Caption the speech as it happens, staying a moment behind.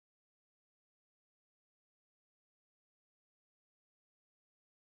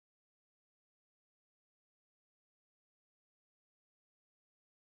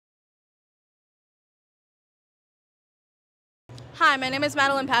Hi, my name is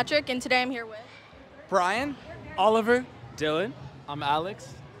Madeline Patrick, and today I'm here with... Brian. Oliver. Dylan. I'm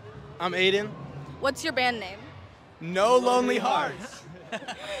Alex. I'm Aiden. What's your band name? No Lonely Hearts.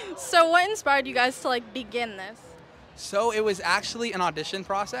 So what inspired you guys to begin this? So it was actually an audition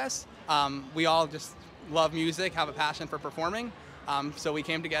process. We all just love music, have a passion for performing. So we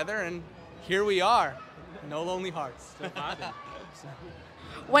came together and here we are. No Lonely Hearts.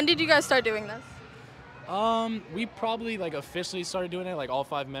 When did you guys start doing this? We probably officially started doing it, all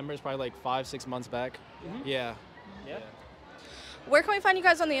 5 members, probably 5-6 months back. Mm-hmm. Yeah. Where can we find you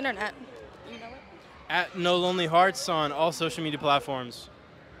guys on the internet? You know it? At No Lonely Hearts on all social media platforms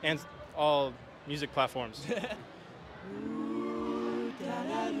and all music platforms.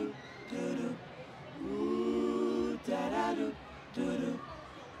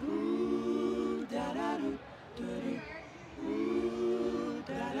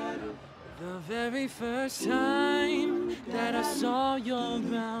 The very first time that I saw your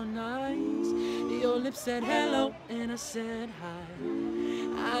brown eyes, your lips said hello and I said hi.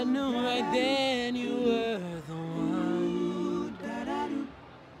 I knew right then you were the one.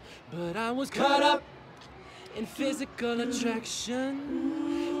 But I was caught up in physical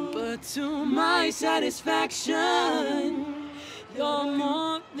attraction. But to my satisfaction, you're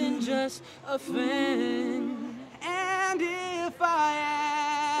more than just a friend. And if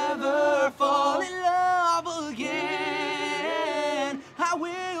I ever fall in love again, I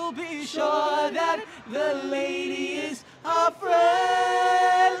will be sure that the lady is a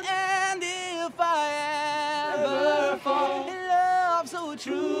friend. And if I ever fall in love so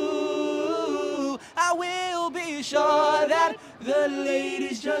true, I will be sure that the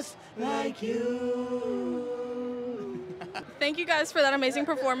lady's just like you. Thank you guys for that amazing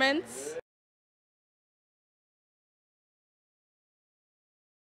performance.